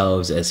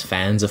themselves as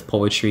fans of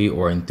poetry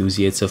or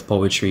enthusiasts of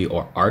poetry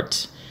or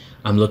art.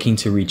 I'm looking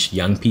to reach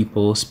young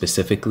people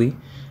specifically.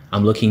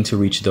 I'm looking to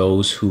reach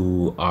those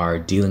who are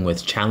dealing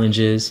with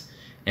challenges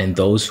and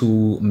those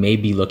who may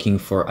be looking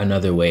for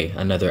another way,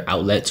 another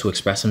outlet to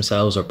express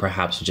themselves, or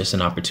perhaps just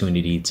an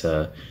opportunity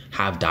to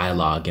have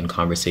dialogue and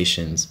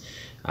conversations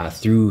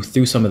through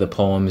some of the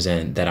poems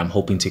and that I'm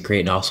hoping to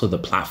create, and also the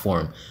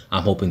platform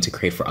I'm hoping to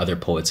create for other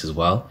poets as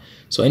well.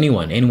 So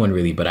anyone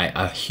really, but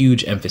a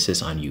huge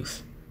emphasis on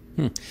youth.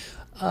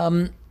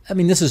 I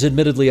mean, this is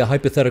admittedly a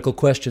hypothetical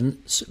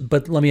question,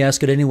 but let me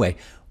ask it anyway.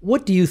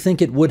 What do you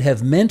think it would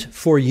have meant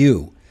for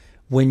you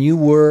when you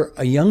were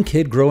a young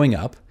kid growing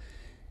up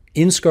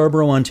in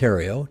Scarborough,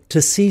 Ontario,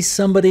 to see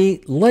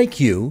somebody like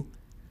you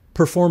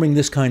performing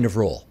this kind of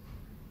role?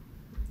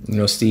 You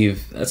know,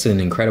 Steve, that's an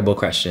incredible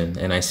question.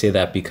 And I say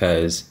that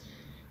because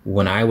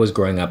when I was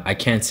growing up, I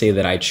can't say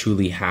that I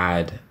truly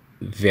had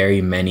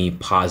very many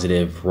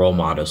positive role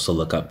models to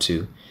look up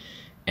to.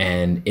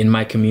 And in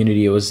my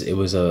community, it was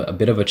a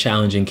bit of a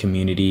challenging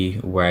community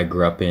where I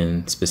grew up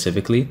in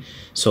specifically.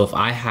 So if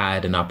I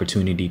had an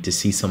opportunity to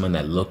see someone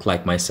that looked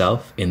like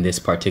myself in this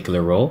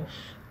particular role,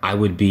 I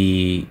would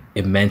be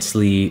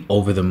immensely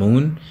over the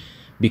moon,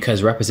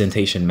 because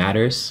representation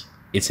matters.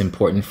 It's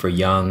important for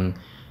young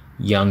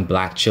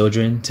Black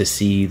children to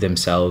see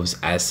themselves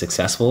as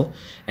successful,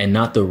 and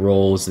not the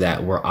roles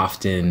that were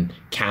often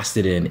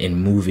casted in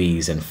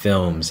movies and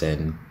films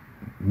and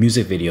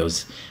music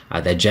videos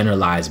that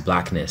generalize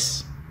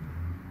Blackness.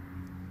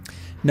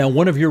 Now,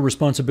 one of your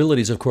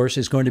responsibilities, of course,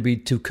 is going to be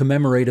to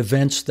commemorate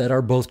events that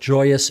are both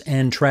joyous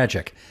and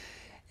tragic.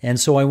 And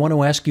so I want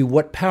to ask you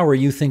what power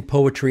you think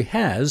poetry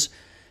has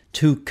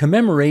to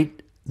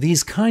commemorate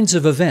these kinds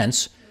of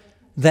events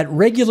that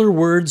regular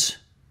words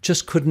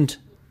just couldn't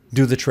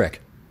do the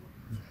trick.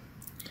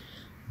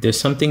 There's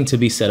something to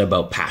be said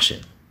about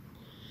passion.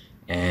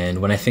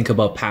 And when I think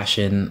about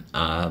passion,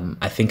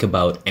 I think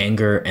about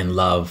anger and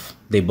love.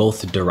 They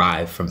both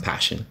derive from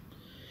passion.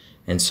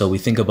 And so we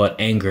think about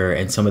anger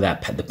and some of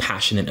the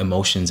passionate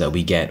emotions that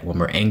we get when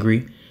we're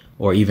angry,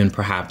 or even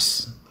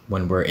perhaps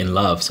when we're in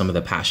love, some of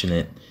the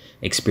passionate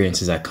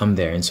experiences that come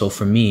there. And so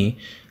for me,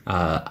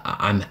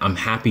 I'm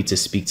happy to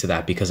speak to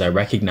that, because I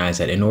recognize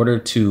that in order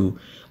to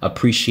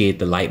appreciate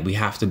the light, we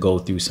have to go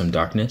through some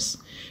darkness.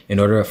 In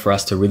order for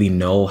us to really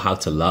know how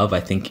to love, I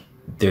think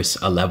there's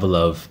a level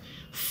of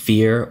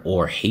fear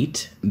or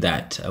hate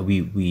that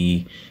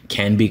we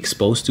can be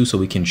exposed to, so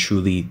we can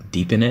truly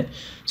deepen it.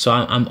 So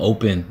I'm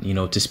open,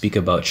 to speak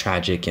about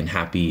tragic and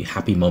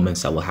happy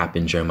moments that will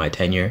happen during my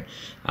tenure.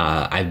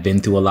 I've been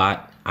through a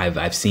lot.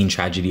 I've seen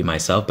tragedy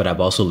myself, but I've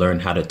also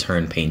learned how to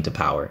turn pain to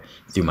power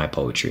through my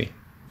poetry.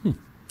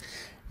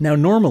 Now,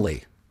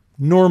 normally,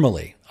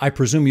 I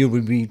presume you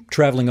would be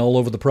traveling all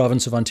over the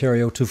province of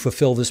Ontario to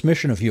fulfill this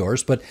mission of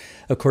yours, but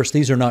of course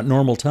these are not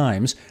normal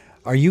times.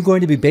 Are you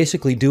going to be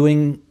basically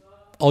doing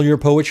all your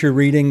poetry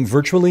reading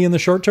virtually in the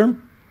short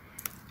term?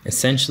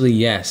 Essentially,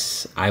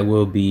 yes. I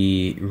will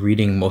be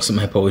reading most of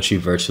my poetry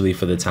virtually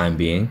for the time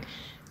being.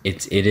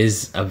 It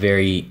is a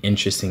very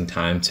interesting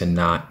time to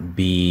not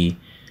be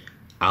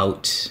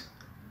out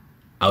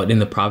in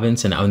the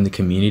province and out in the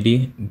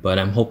community, but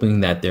I'm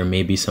hoping that there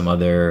may be some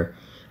other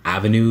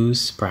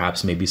avenues,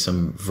 perhaps maybe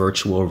some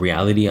virtual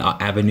reality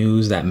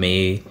avenues that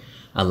may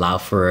allow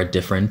for a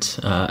different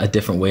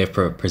way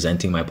of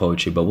presenting my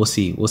poetry. But we'll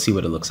see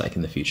what it looks like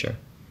in the future.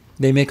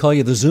 They may call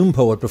you the Zoom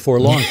poet before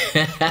long.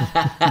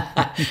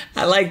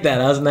 I like that.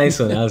 That was a nice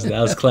one. That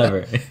was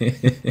clever.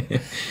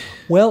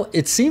 Well,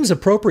 it seems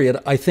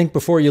appropriate, I think,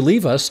 before you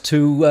leave us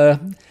to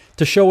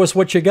show us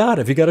what you got.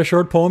 If you got a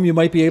short poem you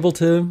might be able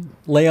to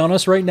lay on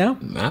us right now?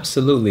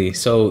 Absolutely.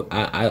 So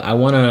I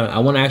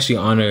wanna actually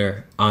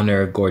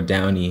honor Gord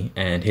Downie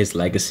and his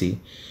legacy.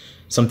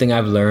 Something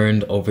I've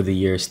learned over the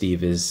years,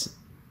 Steve, is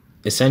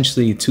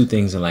essentially two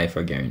things in life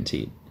are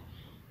guaranteed.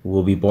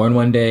 We'll be born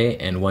one day,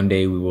 and one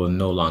day we will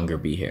no longer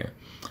be here.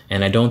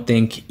 And I don't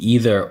think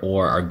either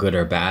or are good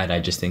or bad. I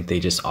just think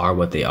they just are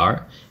what they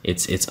are.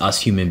 It's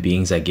us human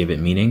beings that give it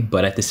meaning.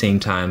 But at the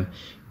same time,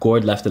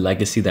 Gord left a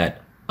legacy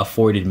that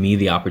afforded me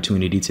the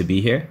opportunity to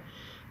be here.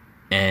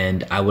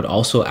 And I would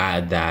also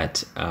add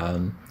that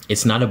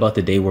It's not about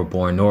the day we're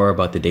born, nor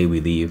about the day we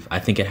leave. I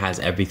think it has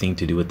everything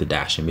to do with the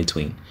dash in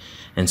between.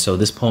 And so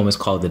this poem is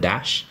called The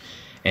Dash,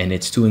 and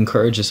it's to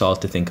encourage us all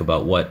to think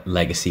about what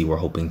legacy we're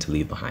hoping to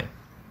leave behind.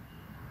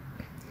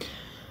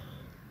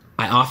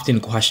 I often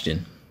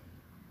question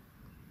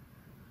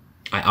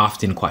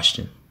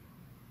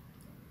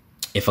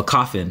if a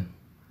coffin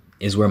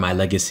is where my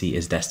legacy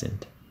is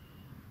destined.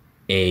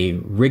 A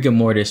rigor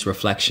mortis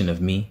reflection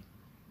of me,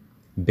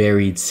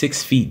 buried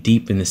 6 feet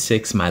deep in the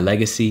six, my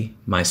legacy,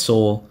 my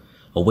soul,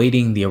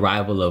 awaiting the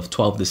arrival of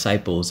 12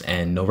 disciples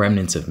and no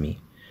remnants of me.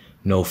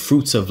 No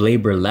fruits of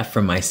labor left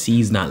from my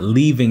seeds, not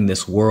leaving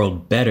this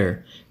world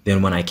better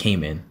than when I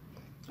came in.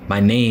 My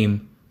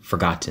name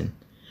forgotten,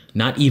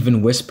 not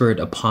even whispered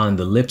upon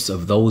the lips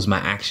of those my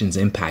actions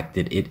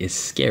impacted. It is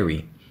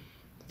scary.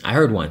 I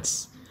heard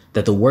once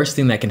that the worst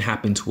thing that can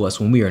happen to us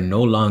when we are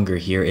no longer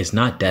here is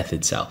not death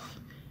itself.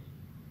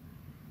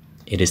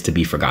 It is to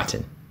be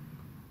forgotten.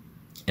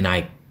 And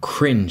I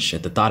cringe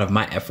at the thought of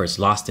my efforts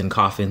lost in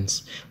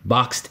coffins,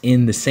 boxed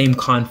in the same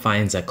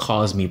confines that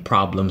caused me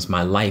problems.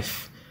 My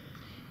life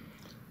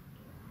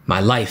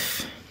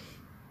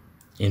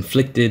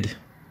and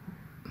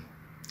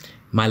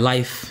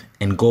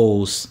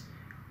goals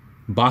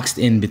boxed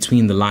in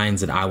between the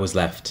lines that I was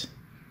left.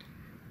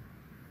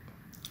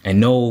 And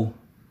no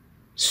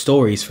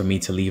stories for me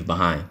to leave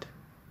behind.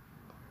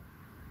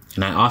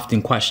 And I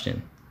often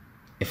question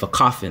if a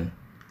coffin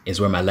is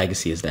where my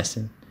legacy is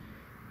destined.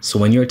 So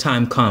when your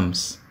time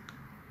comes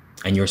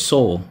and your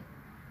soul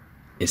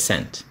is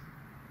sent,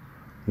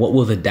 what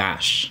will the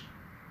dash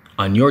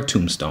on your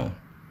tombstone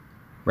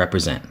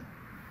represent?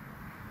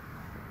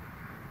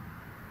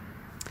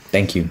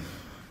 Thank you.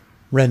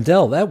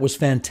 Rendell, that was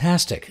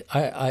fantastic.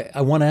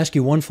 I want to ask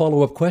you one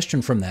follow-up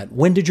question from that.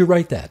 When did you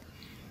write that?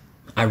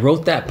 I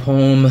wrote that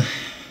poem,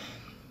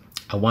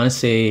 I want to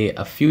say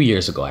a few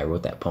years ago. I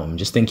wrote that poem,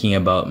 just thinking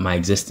about my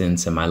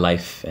existence and my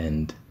life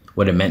and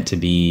what it meant to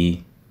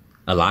be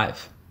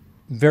alive.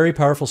 Very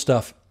powerful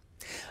stuff.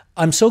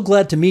 I'm so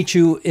glad to meet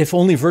you, if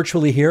only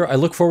virtually here. I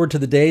look forward to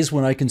the days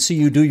when I can see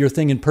you do your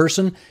thing in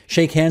person,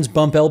 shake hands,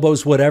 bump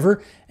elbows,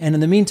 whatever. And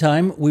in the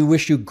meantime, we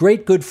wish you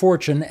great good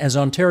fortune as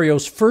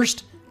Ontario's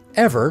first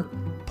ever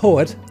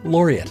Poet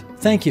Laureate.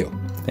 Thank you.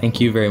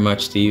 Thank you very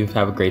much, Steve.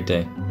 Have a great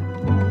day.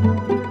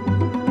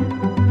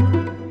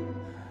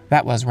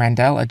 That was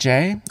Rendell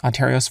Ajay,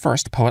 Ontario's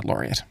first Poet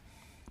Laureate.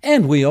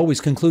 And we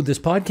always conclude this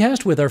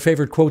podcast with our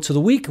favorite quotes of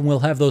the week, and we'll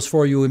have those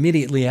for you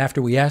immediately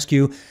after we ask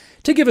you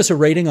to give us a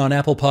rating on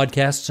Apple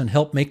Podcasts and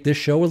help make this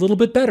show a little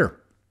bit better.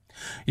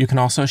 You can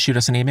also shoot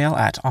us an email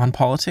at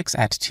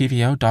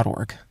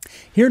onpolitics@tvo.org.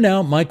 Here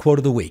now, my quote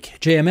of the week.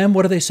 JMM,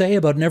 what do they say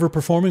about never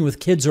performing with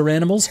kids or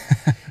animals?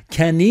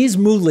 Kaniz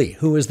Mooley,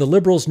 who is the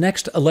Liberals'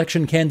 next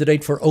election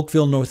candidate for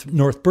Oakville,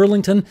 North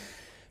Burlington,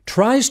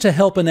 tries to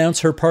help announce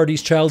her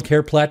party's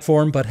childcare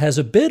platform, but has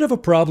a bit of a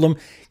problem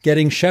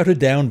getting shouted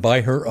down by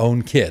her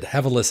own kid.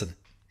 Have a listen.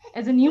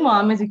 As a new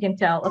mom, as you can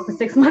tell, of a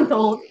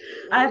 6-month-old,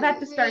 I've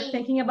had to start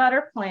thinking about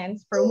our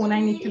plans for when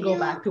I need to go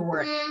back to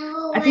work.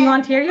 I think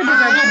Ontario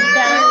deserves to be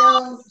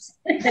better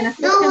than a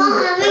system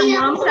where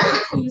moms have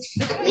to choose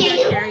the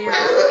carrier.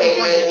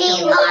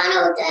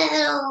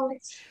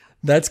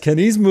 That's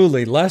Kaniz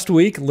Mooley last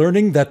week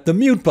learning that the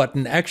mute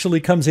button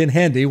actually comes in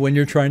handy when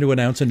you're trying to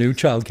announce a new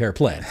childcare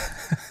plan.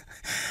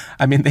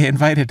 I mean, they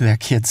invited their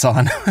kids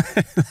on.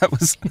 That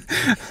was...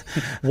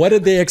 What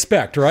did they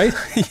expect, right?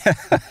 Yeah.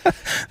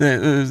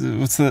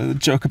 What's the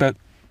joke about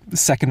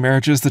second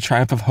marriages, the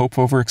triumph of hope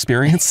over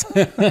experience?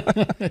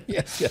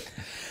 Yes.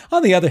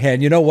 On the other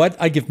hand, you know what?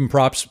 I give them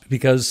props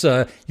because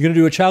you're going to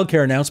do a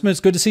childcare announcement. It's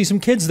good to see some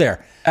kids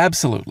there.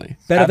 Absolutely.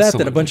 Better that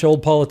than a bunch of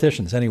old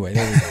politicians. Anyway,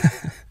 there we go.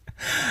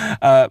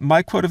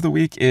 My quote of the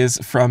week is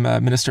from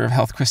Minister of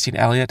Health Christine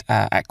Elliott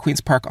at Queen's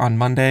Park on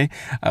Monday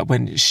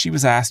when she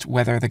was asked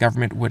whether the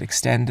government would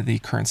extend the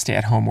current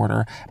stay-at-home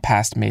order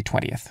past May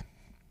 20th.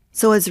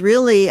 So it's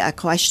really a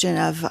question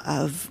of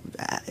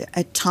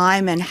a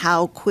time and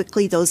how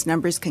quickly those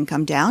numbers can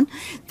come down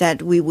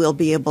that we will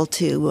be able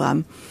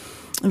to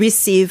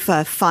receive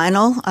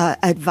final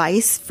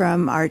advice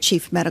from our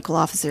Chief Medical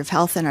Officer of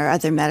Health and our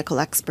other medical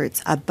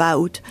experts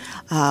about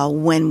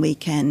when we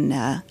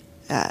can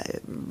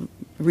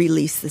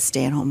release the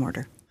stay-at-home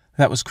order.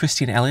 That was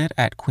Christine Elliott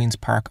at Queen's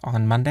Park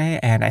on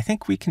Monday, and I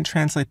think we can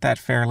translate that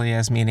fairly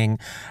as meaning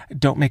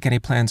don't make any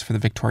plans for the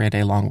Victoria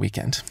Day long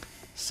weekend.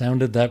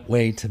 Sounded that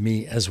way to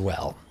me as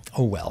well.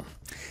 Oh well.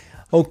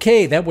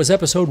 Okay, that was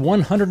episode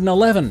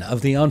 111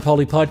 of the On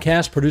Poly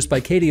podcast, produced by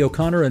Katie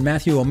O'Connor and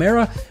Matthew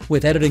O'Mara,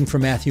 with editing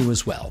from Matthew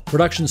as well.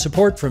 Production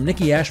support from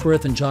Nikki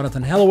Ashworth and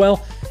Jonathan Hallowell.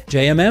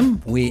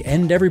 JMM, we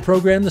end every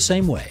program the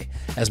same way.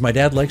 As my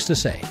dad likes to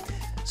say,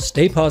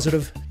 stay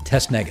positive,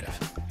 test negative.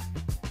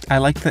 I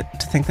like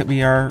to think that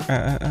we are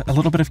a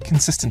little bit of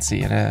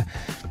consistency in a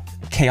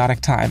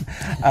chaotic time.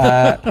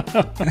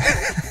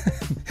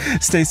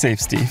 Stay safe,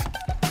 Steve.